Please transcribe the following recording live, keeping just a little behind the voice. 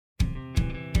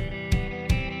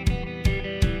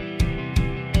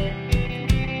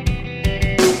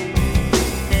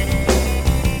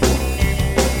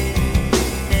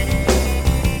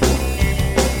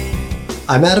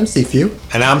I'm Adam Seafew.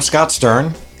 And I'm Scott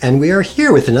Stern. And we are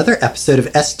here with another episode of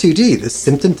S2D, the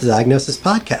Symptom Diagnosis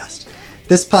Podcast.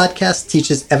 This podcast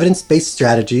teaches evidence-based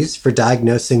strategies for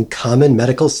diagnosing common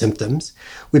medical symptoms.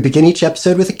 We begin each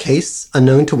episode with a case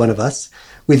unknown to one of us.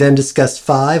 We then discuss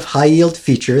 5 high-yield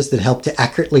features that help to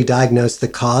accurately diagnose the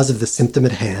cause of the symptom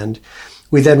at hand.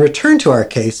 We then return to our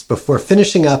case before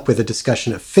finishing up with a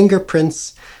discussion of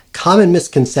fingerprints, common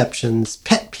misconceptions,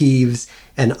 pet peeves,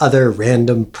 and other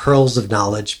random pearls of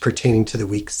knowledge pertaining to the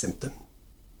weak symptom.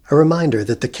 A reminder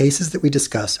that the cases that we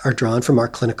discuss are drawn from our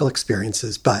clinical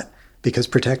experiences, but because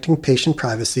protecting patient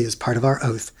privacy is part of our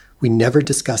oath, we never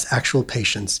discuss actual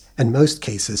patients, and most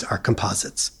cases are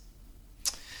composites.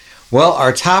 Well,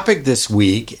 our topic this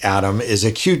week, Adam, is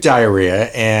acute diarrhea,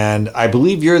 and I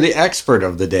believe you're the expert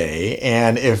of the day.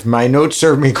 And if my notes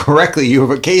serve me correctly, you have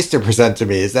a case to present to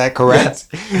me. Is that correct?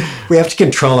 Yes. We have to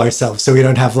control ourselves so we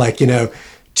don't have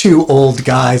two old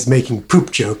guys making poop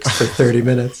jokes for 30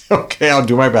 minutes. Okay, I'll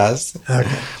do my best.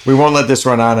 Okay. We won't let this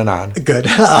run on and on. Good.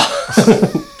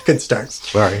 Good start.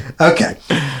 Sorry. Okay.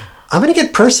 I'm going to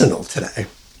get personal today.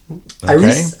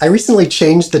 Okay. I recently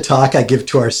changed the talk I give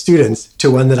to our students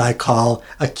to one that I call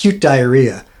Acute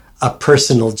Diarrhea, a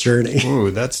Personal Journey.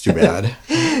 Ooh, that's too bad.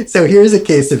 So here's a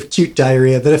case of acute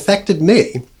diarrhea that affected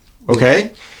me.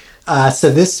 Okay.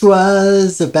 So this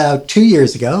was about 2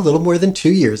 years ago, a little more than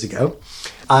 2 years ago.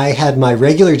 I had my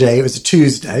regular day. It was a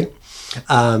Tuesday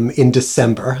in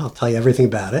December. I'll tell you everything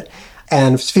about it.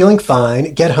 And was feeling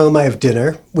fine. Get home, I have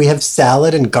dinner. We have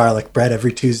salad and garlic bread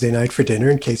every Tuesday night for dinner,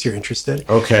 in case you're interested.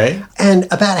 Okay. And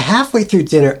about halfway through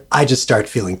dinner, I just start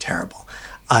feeling terrible.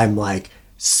 I'm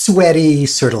sweaty,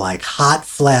 sort of hot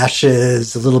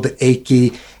flashes, a little bit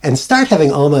achy, and start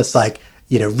having almost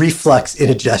reflux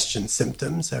indigestion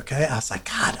symptoms, okay? I was like,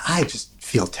 God, I just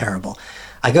feel terrible.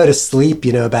 I go to sleep,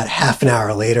 about half an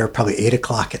hour later, probably 8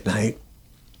 o'clock at night.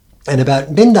 And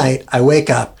about midnight, I wake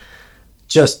up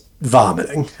just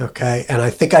vomiting, okay? And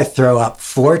I think I throw up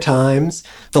 4 times.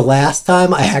 The last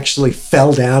time I actually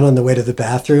fell down on the way to the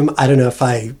bathroom. I don't know if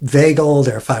I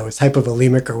vagaled or if I was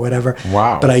hypovolemic or whatever.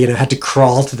 Wow. But I had to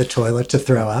crawl to the toilet to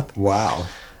throw up. Wow.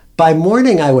 By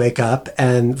morning, I wake up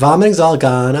and vomiting's all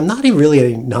gone. I'm not even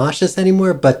really nauseous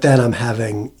anymore, but then I'm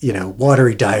having,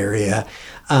 watery diarrhea.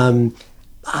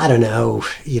 I don't know,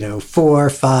 4,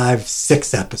 5,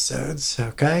 6 episodes,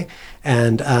 okay?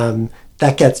 And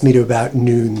that gets me to about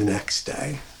noon the next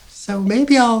day. So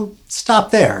maybe I'll stop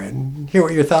there and hear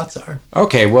what your thoughts are.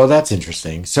 Okay, well, that's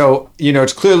interesting. So,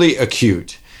 it's clearly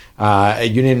acute.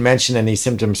 You didn't mention any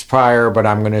symptoms prior, but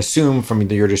I'm going to assume from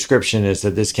your description is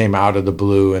that this came out of the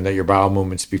blue and that your bowel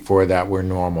movements before that were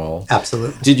normal.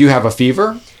 Absolutely. Did you have a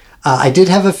fever? I did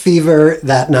have a fever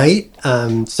that night.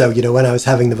 So, when I was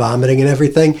having the vomiting and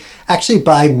everything, actually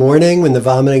by morning when the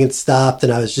vomiting had stopped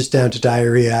and I was just down to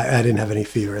diarrhea, I didn't have any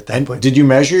fever at that point. Did you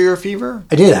measure your fever?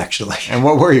 I did, actually. And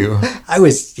what were you? I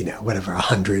was,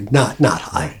 100, not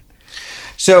high. Right.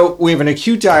 So we have an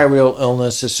acute diarrheal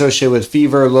illness associated with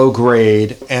fever, low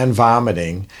grade, and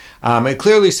vomiting. It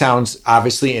clearly sounds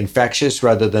obviously infectious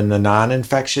rather than the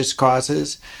non-infectious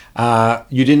causes.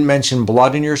 You didn't mention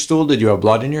blood in your stool. Did you have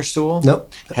blood in your stool?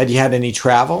 Nope. Had you had any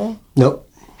travel? Nope.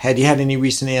 Had you had any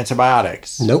recent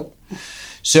antibiotics? Nope.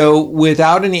 So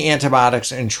without any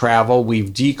antibiotics and travel,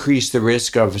 we've decreased the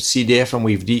risk of C. diff and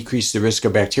we've decreased the risk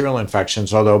of bacterial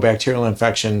infections, although bacterial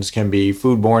infections can be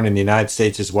foodborne in the United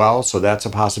States as well. So that's a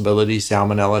possibility.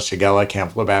 Salmonella, Shigella,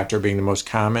 Campylobacter being the most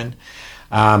common.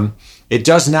 It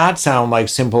does not sound like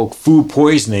simple food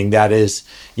poisoning, that is,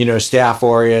 Staph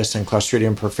aureus and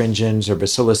Clostridium perfringens or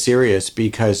Bacillus cereus,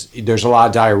 because there's a lot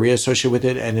of diarrhea associated with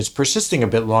it, and it's persisting a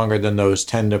bit longer than those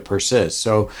tend to persist.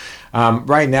 So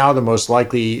right now, the most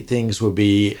likely things would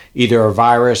be either a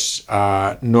virus,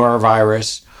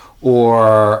 norovirus,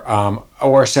 or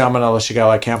Salmonella,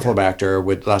 Shigella, Campylobacter,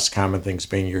 with less common things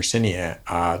being Yersinia.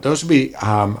 Those would be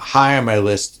high on my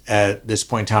list at this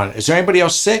point in time. Is there anybody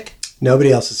else sick?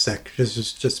 Nobody else is sick.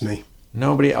 Just me.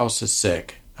 Nobody else is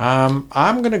sick. I'm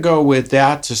going to go with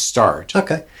that to start.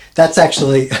 Okay. That's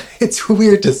actually, it's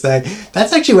weird to say.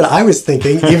 That's actually what I was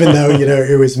thinking, even though,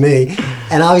 it was me.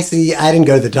 And obviously, I didn't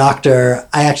go to the doctor.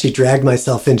 I actually dragged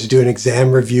myself in to do an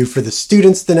exam review for the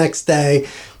students the next day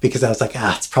because I was like,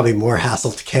 it's probably more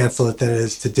hassle to cancel it than it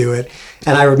is to do it.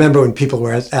 And I remember when people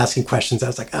were asking questions, I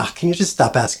was like, can you just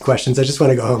stop asking questions? I just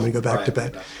want to go home and go back to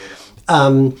bed.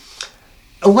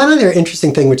 One other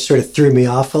interesting thing which sort of threw me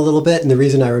off a little bit, and the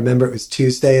reason I remember it was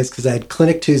Tuesday, is because I had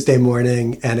clinic Tuesday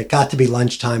morning, and it got to be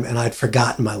lunchtime, and I'd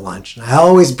forgotten my lunch. And I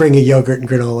always bring a yogurt and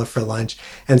granola for lunch.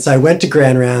 And so I went to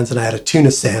Grand Rounds, and I had a tuna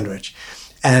sandwich.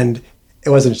 And It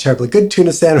wasn't a terribly good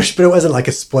tuna sandwich, but it wasn't like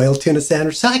a spoiled tuna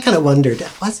sandwich. So I kind of wondered,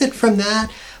 was it from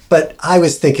that? But I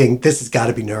was thinking, this has got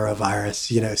to be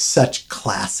norovirus, such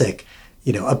classic,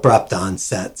 abrupt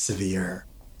onset, severe.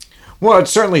 Well, it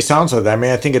certainly sounds like that. I mean,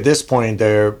 I think at this point,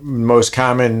 the most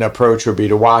common approach would be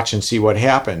to watch and see what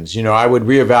happens. I would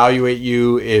reevaluate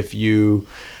you if you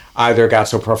either got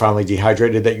so profoundly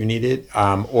dehydrated that you need it,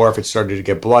 or if it started to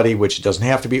get bloody, which it doesn't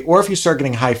have to be, or if you start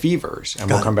getting high fevers, and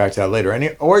we'll come back to that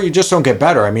later, or you just don't get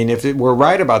better. I mean, if we're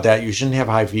right about that, you shouldn't have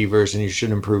high fevers, and you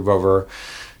should improve over,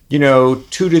 2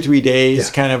 to 3 days,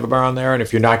 kind of around there. And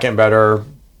if you're not getting better,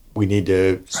 we need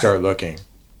to start looking.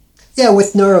 Yeah,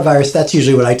 with norovirus, that's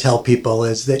usually what I tell people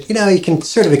is that, you can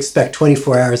sort of expect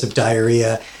 24 hours of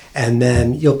diarrhea, and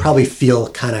then you'll probably feel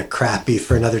kind of crappy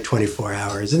for another 24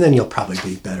 hours, and then you'll probably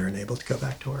be better and able to go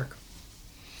back to work.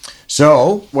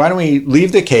 So why don't we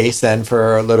leave the case then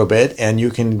for a little bit, and you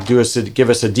can give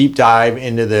us a deep dive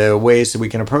into the ways that we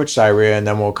can approach diarrhea, and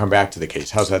then we'll come back to the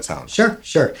case. How's that sound?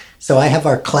 Sure. So I have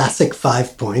our classic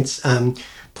 5 points.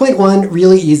 Point 1,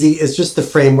 really easy, is just the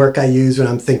framework I use when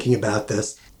I'm thinking about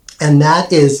this. And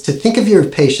that is to think of your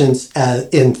patients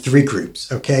in 3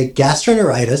 groups, okay?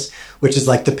 Gastroenteritis, which is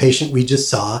like the patient we just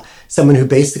saw, someone who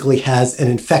basically has an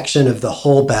infection of the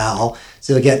whole bowel.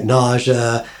 So you'll get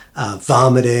nausea,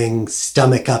 vomiting,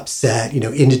 stomach upset,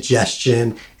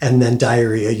 indigestion, and then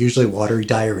diarrhea, usually watery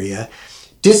diarrhea.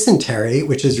 Dysentery,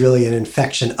 which is really an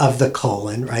infection of the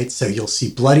colon, right? So you'll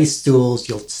see bloody stools,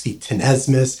 you'll see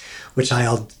tenesmus, which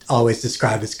I'll always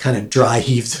describe as kind of dry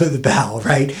heaves of the bowel,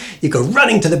 right? You go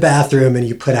running to the bathroom and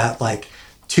you put out like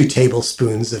 2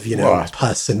 tablespoons of,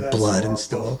 pus and blood and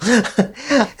stool.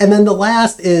 And then the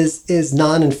last is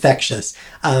non-infectious.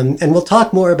 And we'll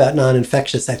talk more about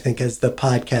non-infectious, I think, as the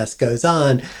podcast goes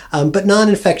on. But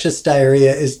non-infectious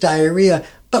diarrhea is diarrhea,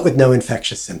 but with no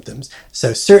infectious symptoms.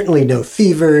 So certainly no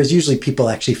fevers. Usually people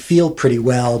actually feel pretty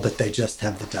well, but they just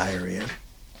have the diarrhea.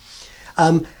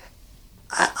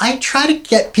 I try to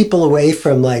get people away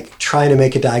from like trying to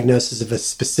make a diagnosis of a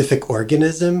specific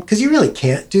organism, because you really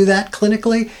can't do that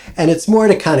clinically. And it's more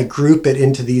to kind of group it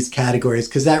into these categories,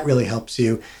 because that really helps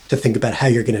you to think about how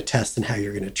you're going to test and how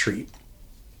you're going to treat.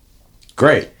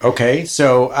 Great. Okay.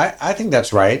 So I think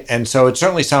that's right. And so it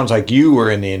certainly sounds like you were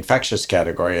in the infectious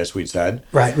category, as we said.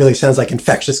 Right. Really sounds like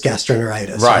infectious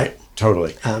gastroenteritis. Right.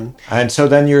 Totally. And so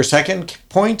then your second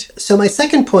point? So my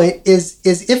second point is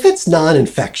if it's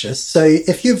non-infectious. So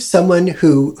if you have someone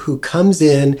who comes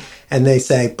in and they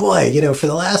say, boy, for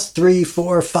the last 3,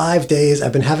 4, 5 days,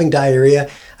 I've been having diarrhea.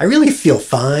 I really feel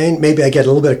fine. Maybe I get a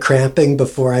little bit of cramping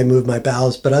before I move my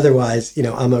bowels, but otherwise,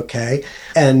 I'm okay.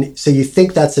 And so you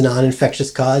think that's a non-infectious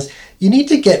cause. You need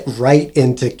to get right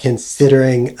into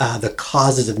considering the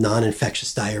causes of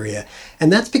non-infectious diarrhea.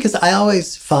 And that's because I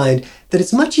always find that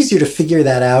it's much easier to figure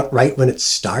that out right when it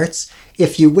starts.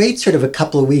 If you wait sort of a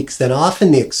couple of weeks, then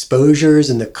often the exposures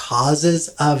and the causes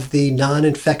of the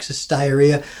non-infectious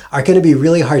diarrhea are going to be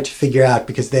really hard to figure out,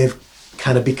 because they've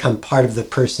kind of become part of the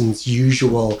person's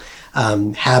usual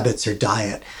habits or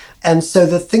diet. And so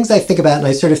the things I think about, and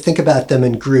I sort of think about them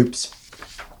in groups,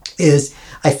 is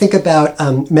I think about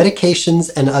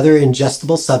medications and other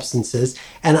ingestible substances,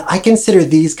 and I consider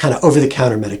these kind of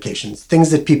over-the-counter medications, things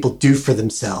that people do for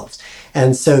themselves.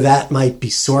 And so that might be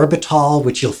sorbitol,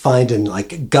 which you'll find in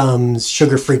like gums,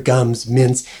 sugar-free gums,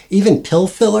 mints, even pill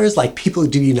fillers, like people who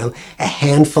do, a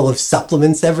handful of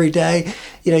supplements every day.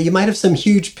 You might have some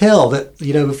huge pill that,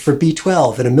 for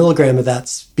B12, and 1 milligram of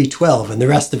that's B12, and the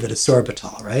rest of it is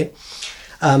sorbitol, right?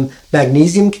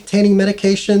 Magnesium-containing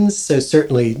medications, so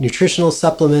certainly nutritional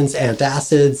supplements,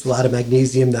 antacids, a lot of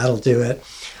magnesium, that'll do it.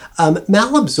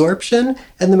 Malabsorption,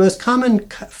 and the most common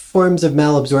forms of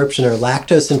malabsorption are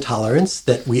lactose intolerance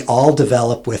that we all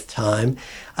develop with time,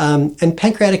 and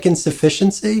pancreatic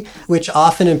insufficiency, which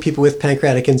often in people with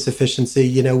pancreatic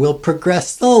insufficiency, will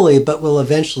progress slowly, but will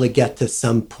eventually get to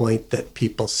some point that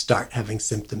people start having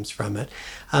symptoms from it.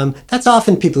 That's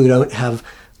often people who don't have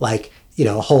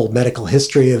a whole medical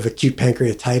history of acute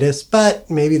pancreatitis, but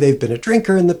maybe they've been a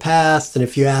drinker in the past. And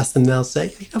if you ask them, they'll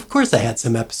say, of course I had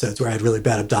some episodes where I had really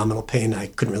bad abdominal pain. I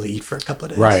couldn't really eat for a couple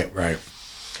of days. Right.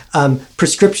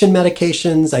 Prescription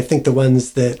medications, I think the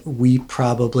ones that we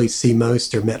probably see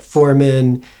most are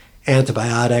metformin,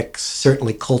 antibiotics,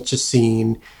 certainly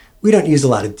colchicine. We don't use a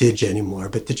lot of DIG anymore,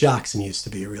 but digoxin used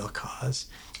to be a real cause.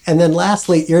 And then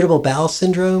lastly, irritable bowel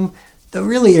syndrome. The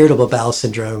really irritable bowel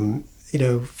syndrome, you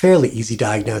know, fairly easy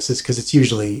diagnosis because it's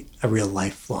usually a real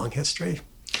lifelong history.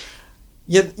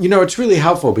 Yeah, it's really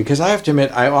helpful because I have to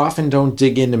admit, I often don't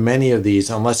dig into many of these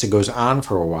unless it goes on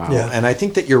for a while. Yeah. And I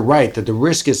think that you're right, that the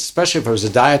risk is, especially if it was a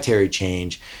dietary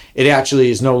change, it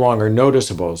actually is no longer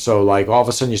noticeable. So like all of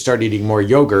a sudden you start eating more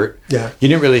yogurt. Yeah. You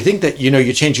didn't really think that,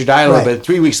 you change your diet a little Right. bit.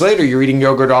 3 weeks later, you're eating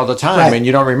yogurt all the time Right. and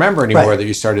you don't remember anymore Right. that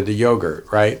you started the yogurt,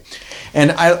 right?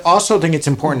 And I also think it's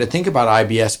important to think about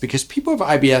IBS because people with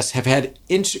IBS have had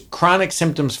chronic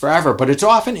symptoms forever, but it's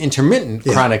often intermittent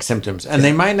chronic symptoms. And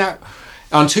they might not,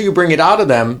 until you bring it out of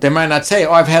them, they might not say,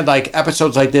 I've had like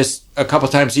episodes like this a couple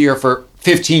times a year for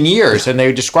 15 years, and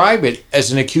they describe it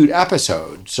as an acute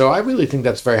episode. So I really think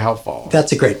that's very helpful.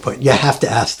 That's a great point. You have to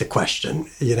ask the question,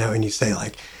 and you say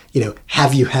like,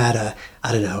 have you had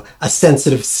a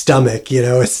sensitive stomach,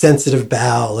 a sensitive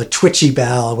bowel, a twitchy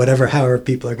bowel, however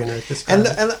people are going to describe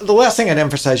it. And the last thing I'd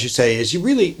emphasize you say is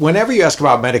whenever you ask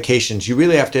about medications, you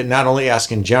really have to not only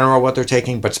ask in general what they're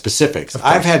taking, but specifics.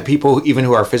 I've had people, even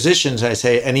who are physicians, I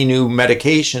say, any new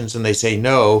medications? And they say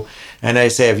no. And I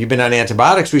say, have you been on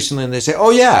antibiotics recently? And they say, oh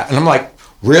yeah. And I'm like,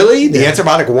 really? The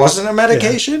antibiotic wasn't a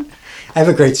medication? Yeah. I have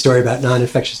a great story about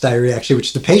non-infectious diarrhea, actually,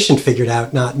 which the patient figured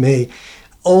out, not me.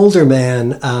 Older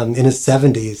man in his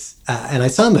 70s, and I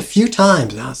saw him a few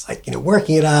times, and I was like,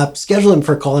 working it up, scheduled him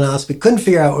for a colonoscopy, couldn't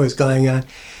figure out what was going on.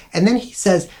 And then he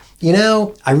says,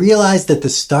 I realized that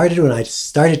this started when I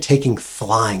started taking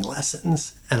flying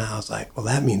lessons. And I was like, well,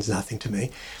 that means nothing to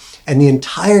me. And the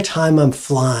entire time I'm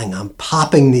flying, I'm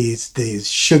popping these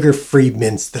sugar-free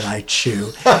mints that I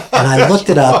chew. And I looked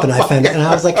it up and I found it, and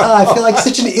I was like, oh, I feel like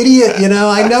such an idiot,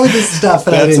 I know this stuff,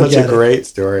 and I didn't get it. That's such a great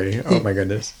story. Oh my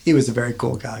goodness. He was a very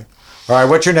cool guy. All right,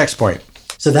 what's your next point?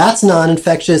 So that's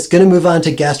non-infectious. Going to move on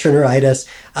to gastroenteritis.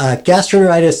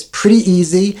 Gastroenteritis, pretty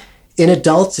easy. In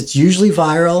adults, it's usually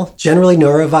viral, generally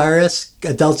norovirus.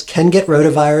 Adults can get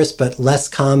rotavirus, but less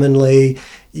commonly.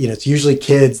 It's usually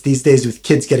kids. These days with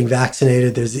kids getting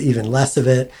vaccinated, there's even less of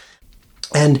it.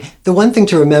 And the one thing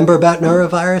to remember about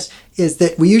norovirus is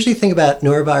that we usually think about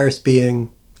norovirus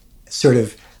being sort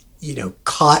of,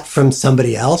 caught from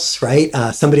somebody else, right?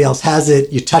 Somebody else has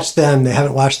it, you touch them, they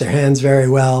haven't washed their hands very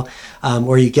well,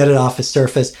 or you get it off a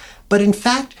surface. But in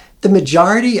fact, the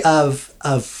majority of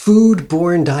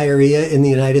food-borne diarrhea in the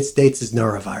United States is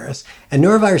norovirus. And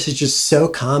norovirus is just so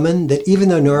common that even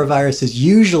though norovirus is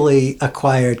usually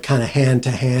acquired kind of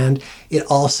hand-to-hand, it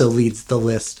also leads the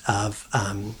list of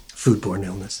food-borne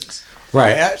illnesses.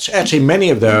 Right. Actually, many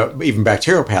of the even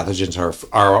bacterial pathogens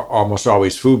are almost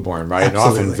always foodborne, right?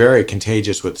 Absolutely. And often very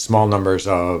contagious with small numbers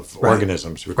of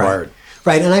organisms required.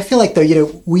 Right. And I feel like,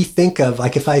 though, we think of,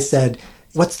 like, if I said,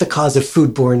 what's the cause of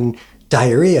foodborne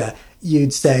diarrhea?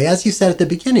 You'd say, as you said at the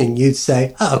beginning,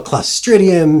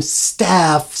 Clostridium,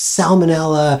 staph,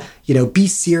 salmonella, B.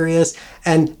 cereus.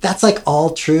 And that's like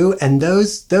all true. And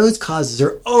those causes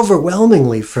are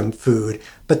overwhelmingly from food,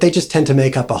 but they just tend to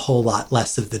make up a whole lot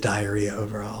less of the diarrhea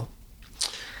overall.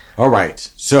 All right.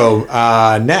 So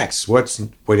next, what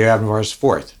do you have for us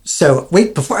fourth? So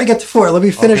wait, before I get to 4, let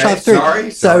me finish off 3. Sorry.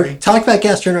 So talk about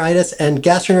gastroenteritis, and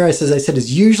gastroenteritis, as I said,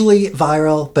 is usually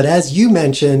viral, but as you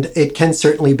mentioned, it can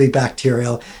certainly be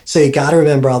bacterial. So you got to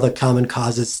remember all the common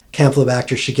causes: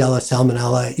 Campylobacter, Shigella,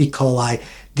 Salmonella, E. coli.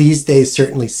 These days,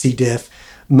 certainly C. diff.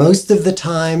 Most of the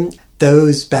time,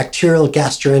 those bacterial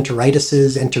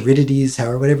gastroenteritises,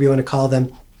 enteridides, whatever you want to call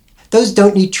them, those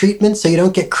don't need treatment, so you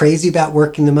don't get crazy about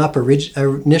working them up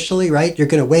initially, right? You're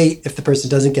going to wait. If the person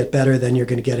doesn't get better, then you're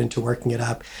going to get into working it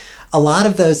up. A lot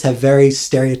of those have very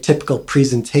stereotypical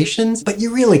presentations, but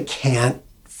you really can't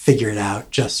figure it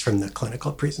out just from the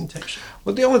clinical presentation.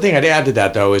 Well, the only thing I'd add to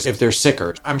that, though, is if they're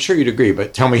sicker. I'm sure you'd agree,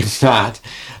 but tell me if not.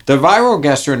 The viral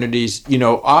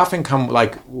gastroenteritis, often come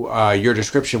like your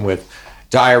description with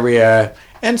diarrhea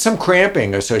and some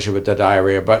cramping associated with the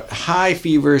diarrhea, but high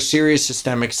fever, serious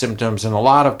systemic symptoms, and a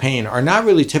lot of pain are not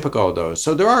really typical of those.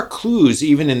 So there are clues,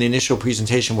 even in the initial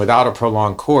presentation without a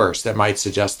prolonged course, that might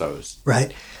suggest those.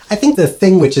 Right. I think the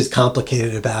thing which is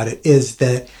complicated about it is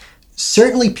that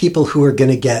certainly people who are going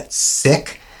to get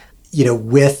sick,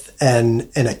 with an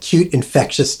acute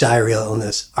infectious diarrheal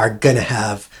illness are going to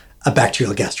have a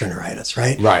bacterial gastroenteritis,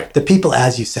 right? Right. The people,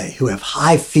 as you say, who have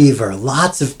high fever,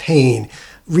 lots of pain,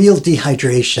 real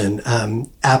dehydration,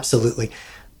 absolutely.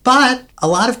 But a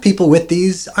lot of people with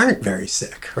these aren't very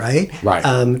sick, right? Right.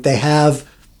 They have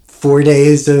 4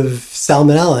 days of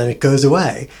salmonella and it goes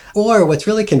away. Or what's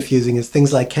really confusing is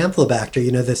things like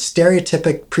Campylobacter. The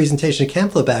stereotypic presentation of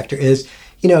Campylobacter is,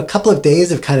 a couple of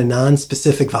days of kind of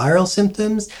non-specific viral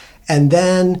symptoms, and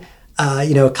then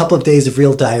a couple of days of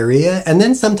real diarrhea, and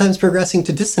then sometimes progressing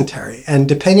to dysentery. And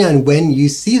depending on when you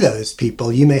see those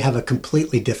people, you may have a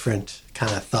completely different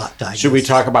kind of thought diagnosis. Should we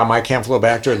talk about my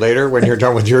Campylobacter later when you're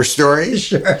done with your story?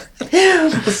 Sure.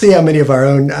 We'll see how many of our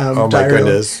own oh my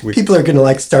goodness. People are going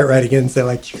to start writing in and say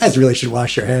you guys really should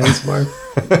wash your hands more.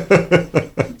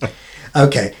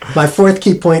 Okay, my fourth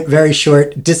key point, very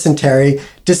short, dysentery.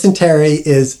 Dysentery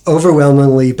is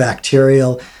overwhelmingly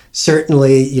bacterial.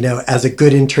 Certainly, as a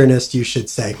good internist, you should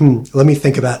say, let me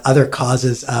think about other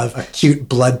causes of acute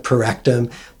blood parectum.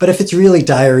 But if it's really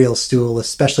diarrheal stool,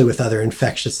 especially with other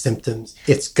infectious symptoms,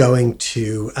 it's going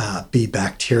to be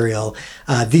bacterial.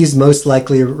 These most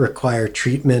likely require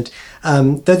treatment.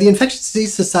 Though the Infectious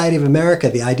Disease Society of America,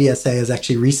 the IDSA, has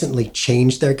actually recently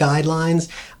changed their guidelines.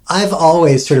 I've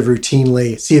always sort of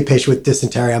routinely see a patient with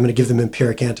dysentery, I'm going to give them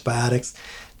empiric antibiotics.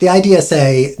 The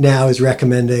IDSA now is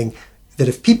recommending that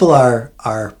if people are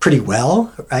pretty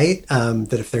well, right,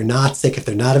 that if they're not sick, if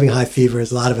they're not having high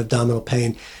fevers, a lot of abdominal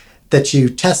pain, that you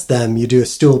test them, you do a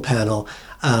stool panel,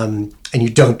 and you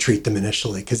don't treat them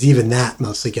initially, because even that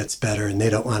mostly gets better, and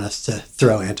they don't want us to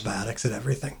throw antibiotics at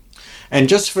everything. And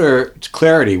just for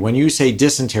clarity, when you say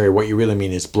dysentery, what you really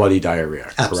mean is bloody diarrhea,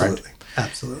 correct? Absolutely.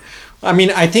 Absolutely. I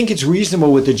mean, I think it's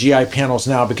reasonable with the GI panels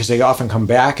now because they often come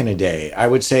back in a day. I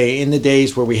would say in the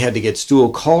days where we had to get stool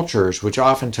cultures, which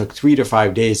often took 3 to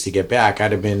 5 days to get back,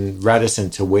 I'd have been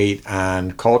reticent to wait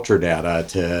on culture data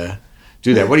to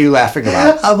do that. What are you laughing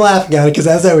about? I'm laughing at it because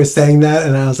as I was saying that,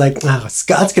 and I was like, oh,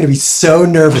 Scott's going to be so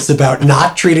nervous about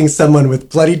not treating someone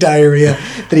with bloody diarrhea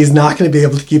that he's not going to be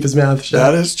able to keep his mouth shut.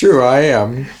 That is true. I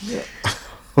am.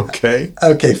 Okay.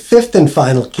 Okay, fifth and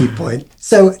final key point.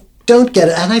 So don't get,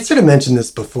 and I sort of mentioned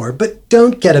this before, but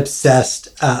don't get obsessed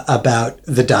about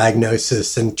the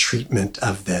diagnosis and treatment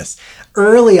of this.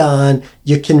 Early on,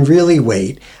 you can really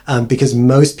wait because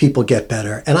most people get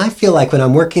better. And I feel like when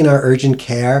I'm working our urgent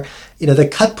care, the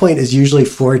cut point is usually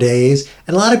 4 days.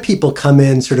 And a lot of people come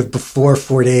in sort of before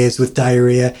 4 days with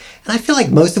diarrhea. And I feel like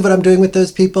most of what I'm doing with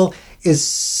those people is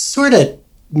sort of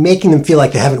making them feel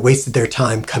like they haven't wasted their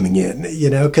time coming in,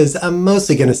 because I'm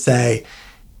mostly going to say,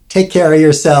 take care of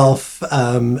yourself,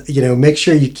 make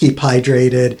sure you keep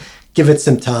hydrated, give it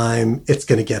some time, it's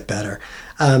going to get better.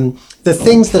 The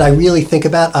things that I really think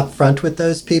about up front with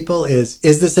those people is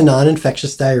this a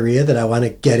non-infectious diarrhea that I want to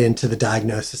get into the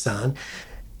diagnosis on?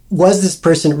 Was this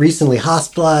person recently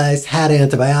hospitalized, had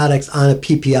antibiotics, on a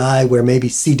PPI where maybe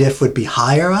C. diff would be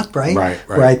higher up, right? Right.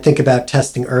 Where I think about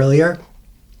testing earlier.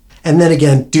 And then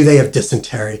again, do they have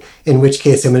dysentery? In which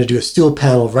case I'm going to do a stool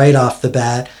panel right off the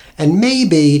bat. And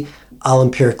maybe I'll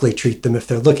empirically treat them if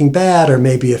they're looking bad, or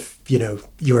maybe if,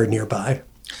 you're nearby.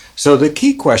 So the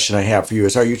key question I have for you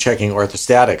is, are you checking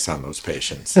orthostatics on those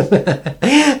patients?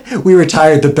 We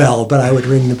retired the bell, but I would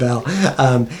ring the bell.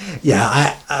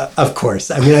 Of course.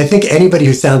 I mean, I think anybody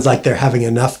who sounds like they're having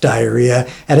enough diarrhea,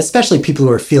 and especially people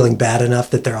who are feeling bad enough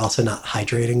that they're also not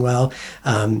hydrating well,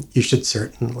 you should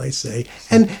certainly see.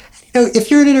 And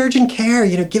if you're in an urgent care,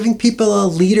 giving people a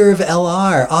liter of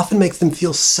LR often makes them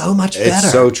feel so much better.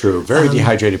 It's so true. Very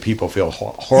dehydrated people feel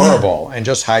horrible, and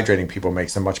just hydrating people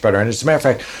makes them much better. And as a matter of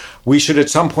fact, we should at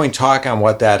some point talk on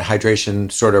what that hydration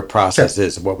sort of process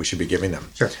is, and what we should be giving them.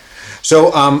 Sure.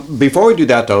 So before we do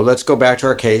that, though, let's go back to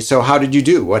our case. So how did you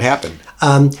do? What happened?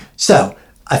 So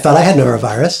I thought I had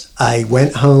norovirus. I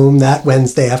went home that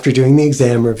Wednesday after doing the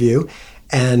exam review,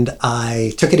 and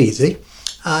I took it easy.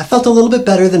 I felt a little bit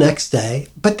better the next day,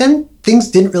 but then things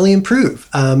didn't really improve.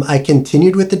 I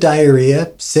continued with the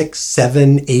diarrhea, 6,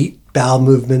 7, 8 bowel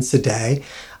movements a day.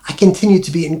 I continued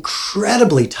to be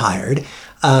incredibly tired.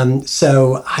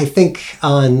 So I think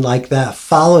on the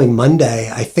following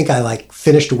Monday, I think I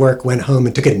finished work, went home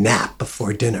and took a nap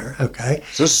before dinner. Okay.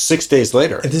 So this is 6 days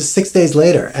later. This is 6 days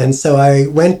later. And so I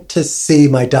went to see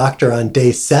my doctor on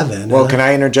day 7. Well, can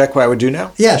I interject what I would do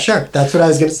now? Yeah, sure. That's what I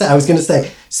was going to say. I was going to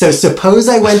say, so suppose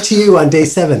I went to you on day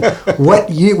 7.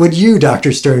 What would you,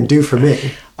 Dr. Stern, do for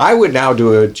me? I would now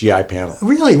do a GI panel.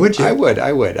 Really? Would you? I would.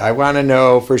 I want to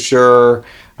know for sure.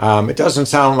 It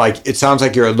sounds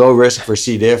like you're at low risk for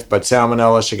C. diff, but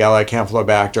Salmonella, Shigella,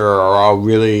 Campylobacter are all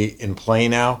really in play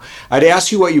now. I'd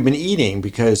ask you what you've been eating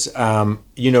because,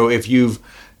 if you've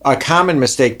a common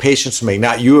mistake patients make,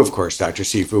 not you, of course, Dr.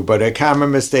 Cifu, but a common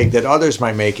mistake that others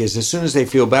might make is as soon as they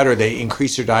feel better, they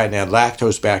increase their diet and add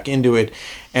lactose back into it.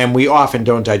 And we often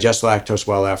don't digest lactose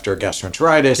well after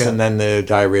gastroenteritis, and then the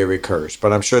diarrhea recurs.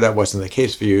 But I'm sure that wasn't the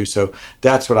case for you. So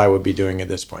that's what I would be doing at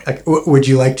this point. Would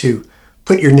you like to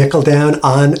put your nickel down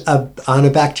on a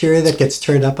bacteria that gets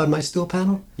turned up on my stool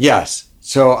panel? Yes.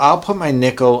 So I'll put my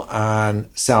nickel on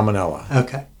Salmonella.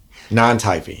 Okay.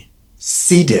 Non-typhi.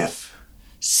 C. diff.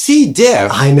 C. diff?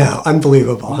 I know.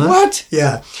 Unbelievable, huh? What?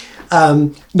 Yeah.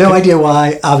 No idea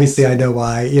why. Obviously, I know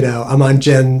why. I'm on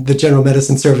the general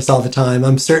medicine service all the time.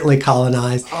 I'm certainly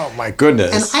colonized. Oh, my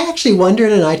goodness. And I actually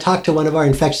wondered, and I talked to one of our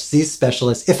infectious disease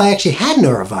specialists, if I actually had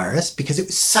norovirus, because it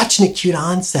was such an acute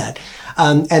onset,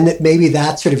 and that maybe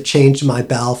that sort of changed my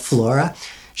bowel flora.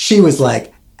 She was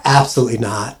like, absolutely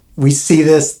not. We see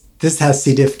this. This is how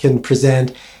C. diff can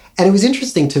present. And it was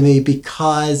interesting to me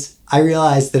because I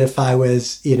realized that if I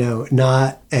was,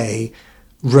 not a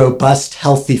robust,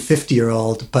 healthy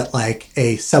 50-year-old, but like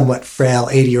a somewhat frail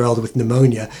 80-year-old with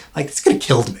pneumonia, like this could have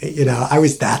killed me. I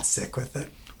was that sick with it.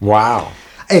 Wow.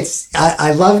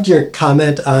 I loved your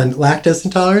comment on lactose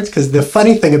intolerance, because the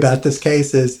funny thing about this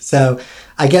case is, so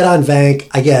I get on Vanc,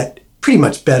 I get pretty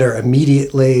much better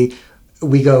immediately.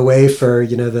 We go away for,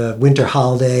 the winter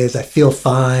holidays. I feel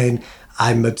fine.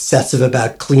 I'm obsessive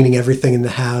about cleaning everything in the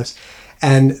house.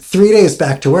 And 3 days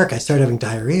back to work, I started having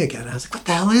diarrhea again. I was like, what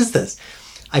the hell is this?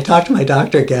 I talked to my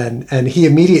doctor again, and he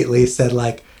immediately said,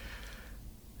 like,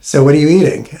 so what are you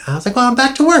eating? I was like, well, I'm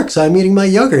back to work, so I'm eating my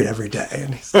yogurt every day.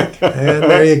 And he's like, and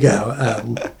there you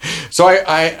go. So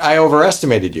I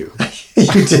overestimated you.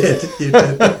 You did.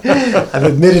 I've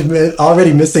admitted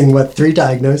already missing, 3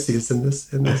 diagnoses in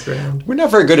this round. We're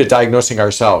not very good at diagnosing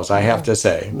ourselves, I have to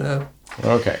say. No.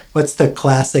 Okay. What's the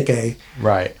classic, a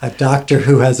doctor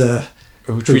who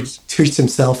treats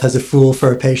himself as a fool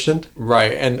for a patient?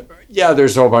 Right. And yeah,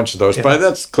 there's a whole bunch of those, but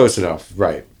that's close enough.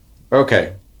 Right.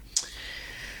 Okay.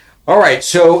 All right.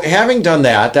 So having done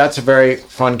that, that's a very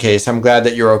fun case. I'm glad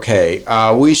that you're okay.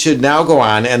 We should now go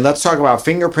on and let's talk about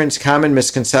fingerprints, common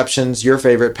misconceptions, your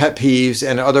favorite pet peeves,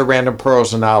 and other random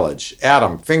pearls of knowledge.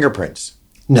 Adam, fingerprints.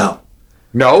 No.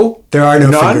 No? There are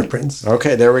no fingerprints.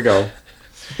 Okay, there we go.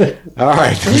 All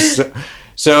right.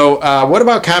 So what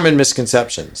about common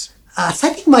misconceptions? So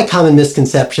I think my common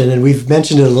misconception, and we've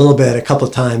mentioned it a couple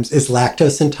of times, is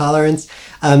lactose intolerance.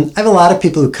 I have a lot of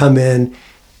people who come in,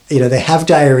 they have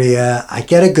diarrhea. I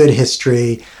get a good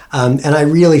history, and I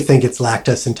really think it's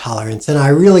lactose intolerance. And I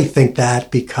really think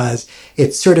that because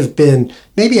it's sort of been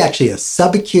maybe actually a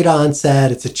subacute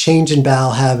onset, it's a change in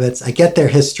bowel habits. I get their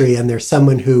history, and there's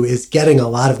someone who is getting a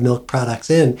lot of milk products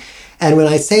in. And when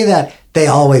I say that, they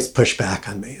always push back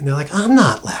on me. And they're like, I'm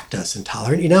not lactose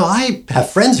intolerant. I have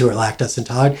friends who are lactose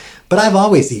intolerant, but I've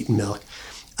always eaten milk.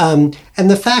 And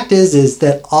the fact is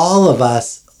that all of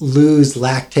us lose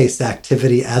lactase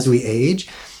activity as we age.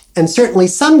 And certainly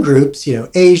some groups,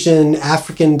 Asian,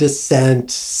 African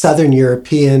descent, Southern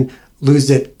European,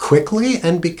 lose it quickly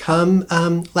and become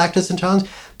lactose intolerant.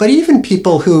 But even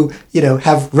people who,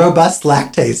 have robust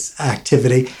lactase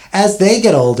activity, as they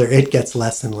get older, it gets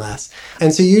less and less.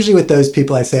 And so usually with those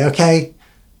people, I say, okay,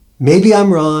 maybe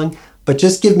I'm wrong, but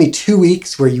just give me 2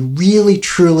 weeks where you really,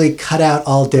 truly cut out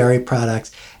all dairy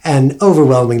products. And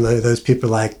overwhelmingly, those people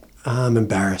are like, I'm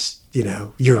embarrassed.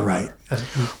 You're right.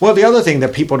 Well, the other thing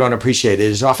that people don't appreciate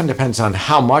is it often depends on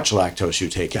how much lactose you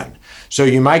take in. So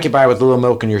you might get by with a little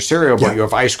milk in your cereal, but you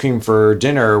have ice cream for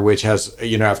dinner, which has,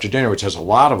 after dinner, which has a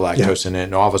lot of lactose in it,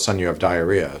 and all of a sudden you have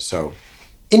diarrhea. So,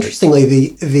 interestingly,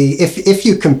 if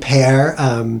you compare,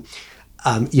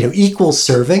 equal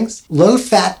servings,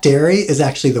 low-fat dairy is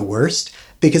actually the worst,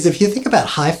 because if you think about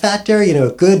high-fat dairy,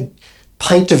 a good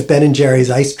pint of Ben &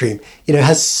 Jerry's ice cream,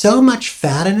 has so much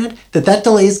fat in it that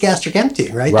delays gastric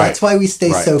emptying, right? That's why we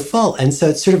stay so full. And so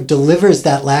it sort of delivers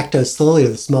that lactose slowly to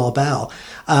the small bowel.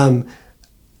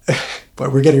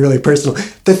 But we're getting really personal.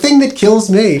 The thing that kills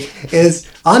me is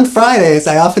on Fridays,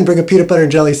 I often bring a peanut butter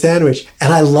and jelly sandwich,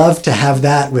 and I love to have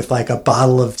that with like a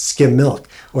bottle of skim milk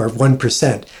or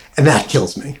 1%. And that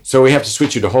kills me. So we have to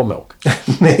switch you to whole milk.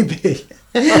 Maybe.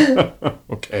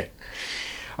 Okay.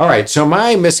 All right, so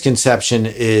my misconception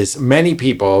is many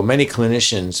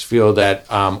clinicians feel that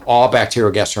all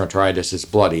bacterial gastroenteritis is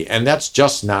bloody, and that's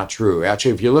just not true.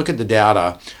 Actually, if you look at the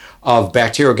data of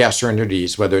bacterial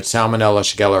gastroenteritis, whether it's Salmonella,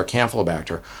 Shigella, or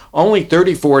Campylobacter, only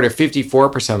 34 to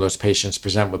 54% of those patients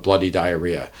present with bloody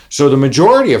diarrhea. So the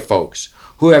majority of folks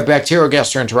who have bacterial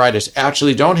gastroenteritis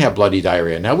actually don't have bloody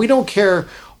diarrhea. Now, we don't care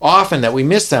often that we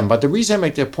miss them, but the reason I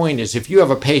make that point is if you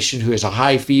have a patient who has a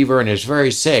high fever and is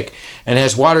very sick and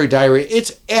has watery diarrhea,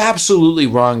 it's absolutely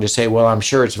wrong to say, well, I'm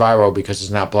sure it's viral because it's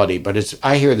not bloody, but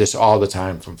I hear this all the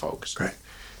time from folks. Great.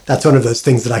 That's one of those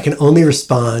things that I can only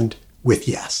respond with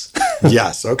yes.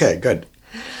 Yes. Okay, good.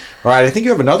 All right, I think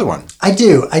you have another one. I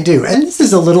do. And this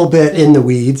is a little bit in the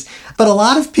weeds, but a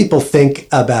lot of people think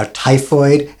about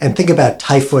typhoid and think about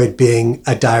typhoid being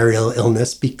a diarrheal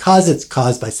illness because it's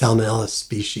caused by Salmonella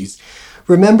species.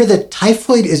 remember that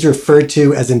typhoid is referred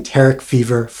to as enteric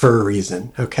fever for a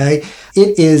reason, okay?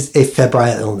 It is a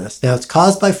febrile illness. Now, it's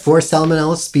caused by 4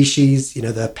 Salmonella species,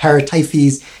 the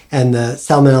Paratyphes and the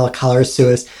Salmonella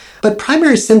cholerae. But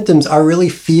primary symptoms are really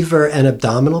fever and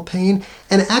abdominal pain.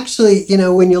 And actually,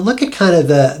 when you look at kind of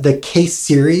the case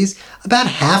series, about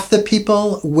half the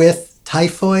people with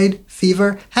typhoid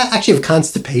fever actually have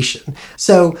constipation.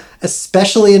 So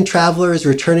especially in travelers,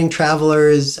 returning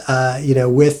travelers,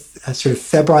 with sort of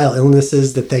febrile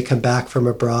illnesses that they come back from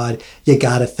abroad, you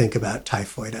got to think about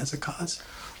typhoid as a cause.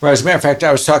 Right. As a matter of fact,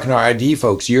 I was talking to our ID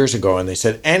folks years ago, and they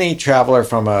said any traveler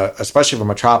especially from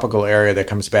a tropical area that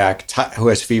comes back who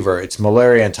has fever, it's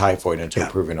malaria and typhoid until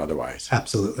proven otherwise.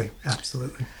 Absolutely.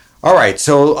 Absolutely. All right.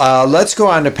 So let's go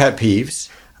on to pet peeves.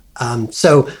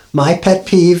 So my pet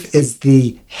peeve is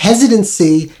the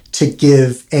hesitancy to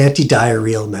give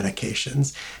anti-diarrheal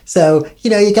medications. So,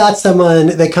 you got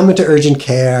someone, they come into urgent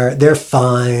care, they're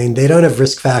fine, they don't have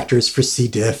risk factors for C.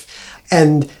 diff,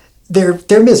 and they're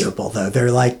miserable though.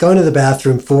 They're like going to the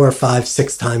bathroom 4, 5,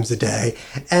 6 times a day,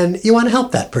 and you want to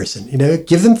help that person.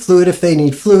 Give them fluid if they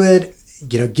need fluid.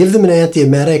 Give them an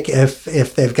antiemetic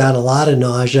if they've got a lot of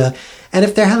nausea, and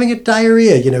if they're having a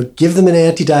diarrhea, give them an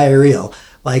antidiarrheal.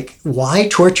 Like, why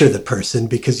torture the person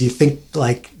because you think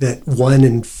that 1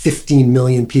 in 15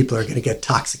 million people are going to get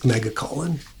toxic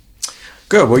megacolon?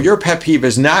 Good. Well, your pet peeve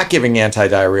is not giving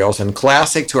antidiarrheals, and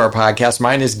classic to our podcast,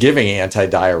 mine is giving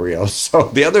antidiarrheals. So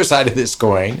the other side of this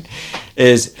coin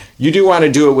is you do want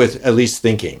to do it with at least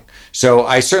thinking. So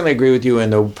I certainly agree with you.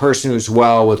 And the person who's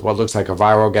well with what looks like a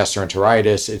viral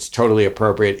gastroenteritis, it's totally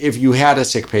appropriate. If you had a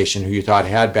sick patient who you thought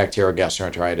had bacterial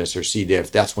gastroenteritis or C.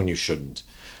 diff, that's when you shouldn't.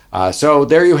 So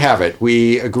there you have it.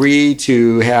 We agree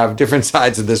to have different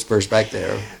sides of this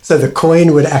perspective. So the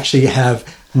coin would actually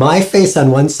have my face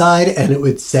on one side and it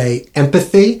would say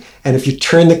empathy. And if you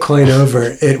turn the coin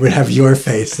over, it would have your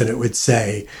face and it would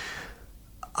say,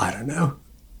 I don't know.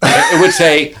 It would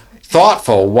say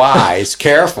thoughtful, wise,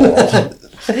 careful.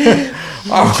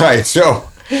 All right. So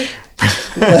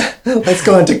let's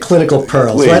go into clinical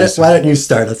pearls. Why don't you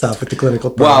start us off with the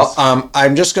clinical pearls? Well,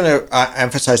 I'm just going to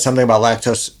emphasize something about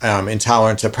lactose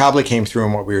intolerance that probably came through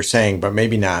in what we were saying, but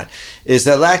maybe not, is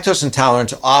that lactose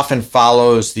intolerance often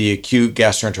follows the acute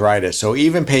gastroenteritis. So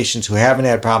even patients who haven't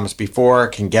had problems before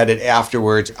can get it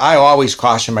afterwards. I always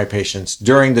caution my patients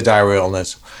during the diarrheal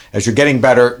illness, as you're getting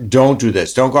better, don't do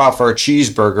this. Don't go out for a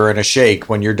cheeseburger and a shake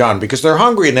when you're done, because they're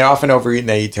hungry and they often overeat and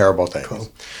they eat terrible things.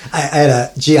 Cool. I had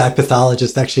a GI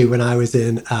pathologist actually when I was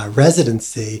in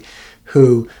residency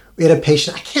we had a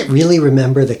patient, I can't really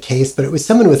remember the case, but it was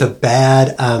someone with a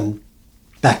bad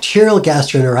bacterial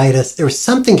gastroenteritis. There was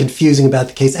something confusing about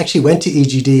the case. Actually went to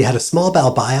EGD, had a small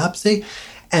bowel biopsy,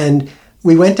 and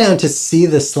we went down to see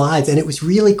the slides, and it was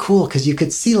really cool because you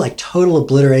could see total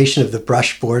obliteration of the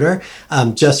brush border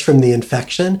just from the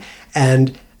infection.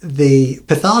 And the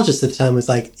pathologist at the time was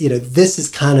like, this is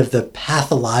kind of the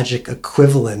pathologic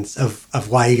equivalence of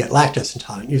why you get lactose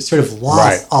intolerant. You sort of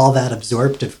lost all that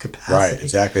absorptive capacity. Right,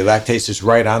 exactly. Lactase is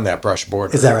right on that brush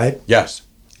border. Is that right? Yes.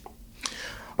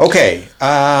 Okay,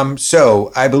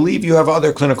 so I believe you have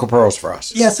other clinical pearls for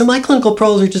us. Yeah, so my clinical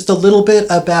pearls are just a little bit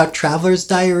about traveler's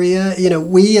diarrhea.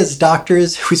 We as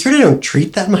doctors, we sort of don't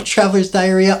treat that much traveler's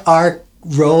diarrhea. Our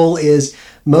role is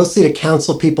mostly to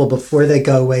counsel people before they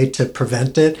go away to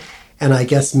prevent it, and I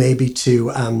guess maybe to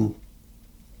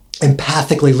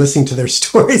empathically listen to their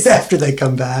stories after they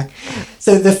come back.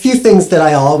 So the few things that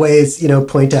I always,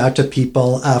 point out to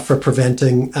people for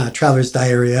preventing traveler's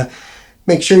diarrhea: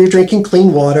 make sure you're drinking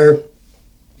clean water,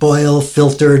 boiled,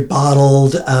 filtered,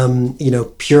 bottled,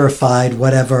 purified,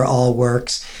 whatever, all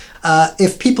works.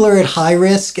 If people are at high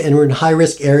risk and we're in high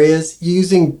risk areas,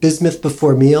 using bismuth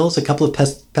before meals, a couple of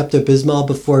Pepto-Bismol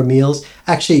before meals,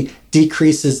 actually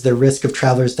decreases the risk of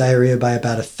traveler's diarrhea by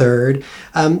about 1/3.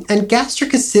 And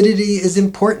gastric acidity is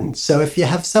important. So if you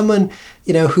have someone,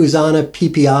 who's on a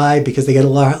PPI because they get a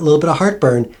little bit of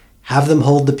heartburn, have them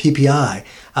hold the PPI.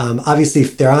 Obviously,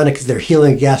 if they're on it because they're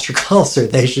healing a gastric ulcer,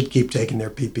 they should keep taking their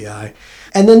PPI.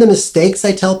 And then the mistakes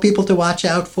I tell people to watch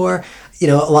out for. A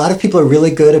lot of people are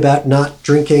really good about not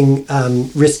drinking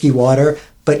risky water,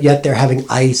 but yet they're having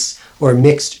ice or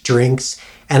mixed drinks.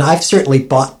 And I've certainly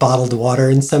bought bottled water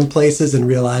in some places and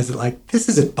realized that this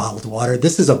isn't bottled water.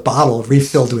 This is a bottle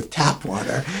refilled with tap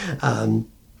water.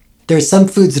 There's some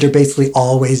foods that are basically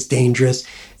always dangerous.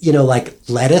 Like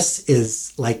lettuce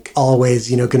is always,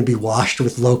 going to be washed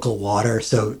with local water.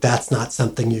 So that's not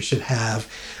something you should have.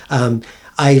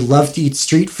 I love to eat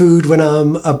street food when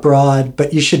I'm abroad,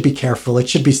 but you should be careful. It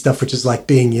should be stuff which is like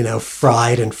being,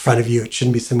 fried in front of you. It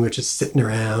shouldn't be something which is sitting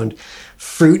around.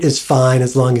 Fruit is fine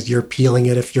as long as you're peeling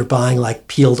it. If you're buying like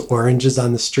peeled oranges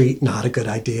on the street, not a good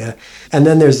idea. And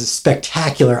then there's a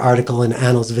spectacular article in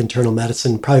Annals of Internal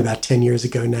Medicine, probably about 10 years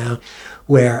ago now,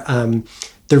 where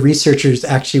the researchers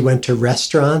actually went to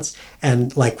restaurants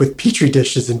and like with Petri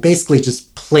dishes and basically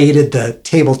just plated the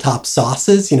tabletop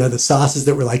sauces, the sauces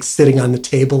that were like sitting on the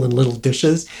table in little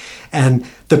dishes. And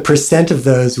the percent of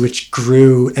those which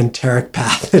grew enteric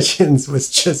pathogens was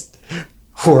just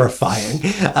horrifying.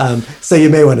 So you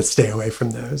may want to stay away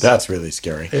from those. That's really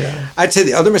scary. Yeah. I'd say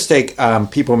the other mistake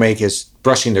people make is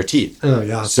brushing their teeth. Oh,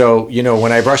 yeah. So,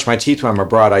 when I brush my teeth when I'm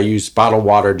abroad, I use bottled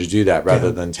water to do that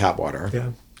rather than tap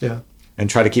water. Yeah. And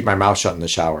try to keep my mouth shut in the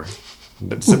shower,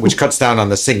 which cuts down on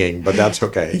the singing, but that's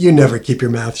okay. You never keep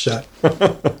your mouth shut.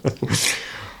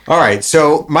 All right.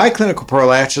 So my clinical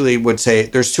pearl actually would say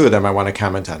there's two of them I want to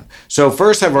comment on. So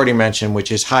first I've already mentioned,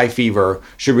 which is high fever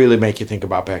should really make you think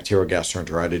about bacterial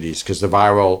gastroenteritis because the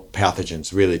viral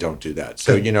pathogens really don't do that.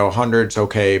 So, 100's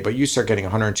okay, but you start getting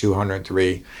 102,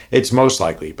 103, it's most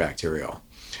likely bacterial.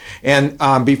 And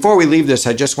before we leave this,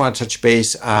 I just want to touch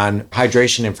base on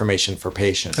hydration information for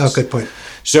patients. Oh, good point.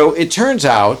 So it turns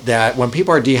out that when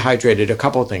people are dehydrated, a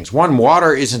couple of things. One,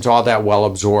 water isn't all that well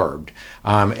absorbed.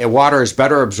 Water is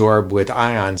better absorbed with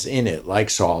ions in it, like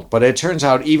salt. But it turns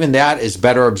out even that is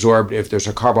better absorbed if there's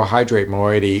a carbohydrate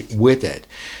moiety with it.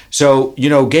 So,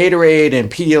 Gatorade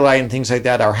and Pedialyte and things like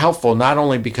that are helpful, not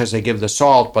only because they give the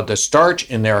salt, but the starch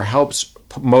in there helps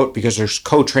promote, because there's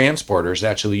co-transporters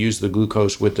that actually use the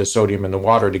glucose with the sodium in the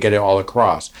water to get it all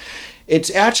across.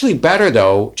 It's actually better,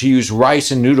 though, to use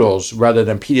rice and noodles rather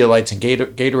than Pedialytes and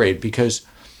Gatorade because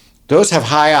those have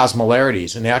high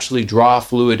osmolarities and actually draw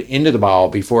fluid into the bowel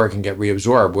before it can get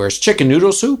reabsorbed, whereas chicken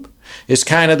noodle soup is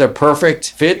kind of the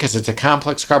perfect fit because it's a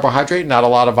complex carbohydrate, not a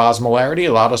lot of osmolarity,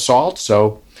 a lot of salt.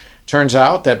 So turns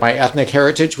out that my ethnic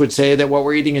heritage would say that what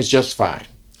we're eating is just fine.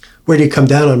 Where do you come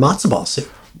down on matzo ball soup?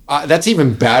 That's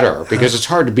even better because it's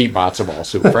hard to beat matzo ball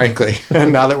soup, frankly,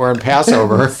 now that we're in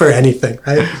Passover. For anything,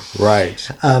 right? Right.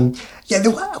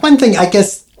 The one thing, I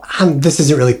guess, this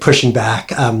isn't really pushing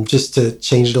back, just to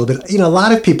change it a little bit. A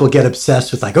lot of people get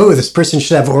obsessed with like, oh, this person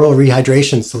should have oral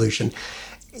rehydration solution.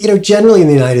 Generally in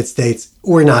the United States,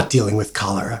 we're not dealing with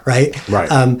cholera, right? Right.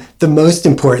 The most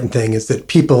important thing is that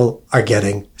people are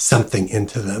getting something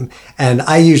into them. And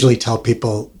I usually tell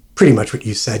people pretty much what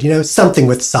you said, something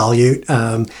with solute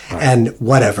and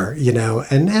whatever,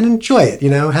 and enjoy it,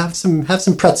 have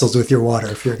some pretzels with your water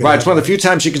if you're going to. Right. It's one of the few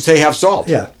times you can say have salt.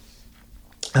 Yeah.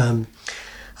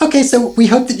 Okay, so we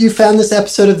hope that you found this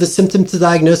episode of the Symptom to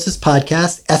Diagnosis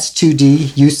podcast,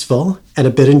 S2D, useful and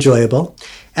a bit enjoyable.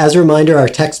 As a reminder, our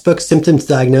textbook, Symptom to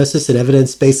Diagnosis, an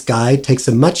evidence-based guide, takes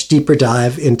a much deeper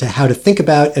dive into how to think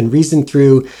about and reason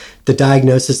through the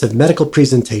diagnosis of medical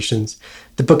presentations.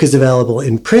 The book is available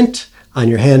in print, on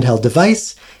your handheld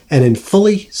device, and in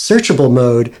fully searchable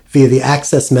mode via the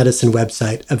Access Medicine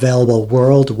website, available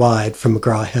worldwide from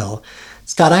McGraw-Hill.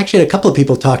 Scott, I actually had a couple of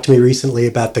people talk to me recently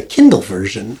about the Kindle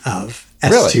version of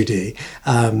S2D,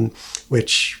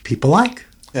 which people like.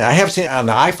 Yeah, I have seen it on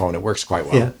the iPhone. It works quite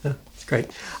well. Yeah, it's great.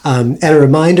 And a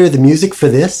reminder, the music for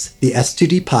this, the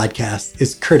S2D podcast,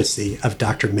 is courtesy of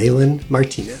Dr. Malin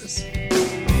Martinez.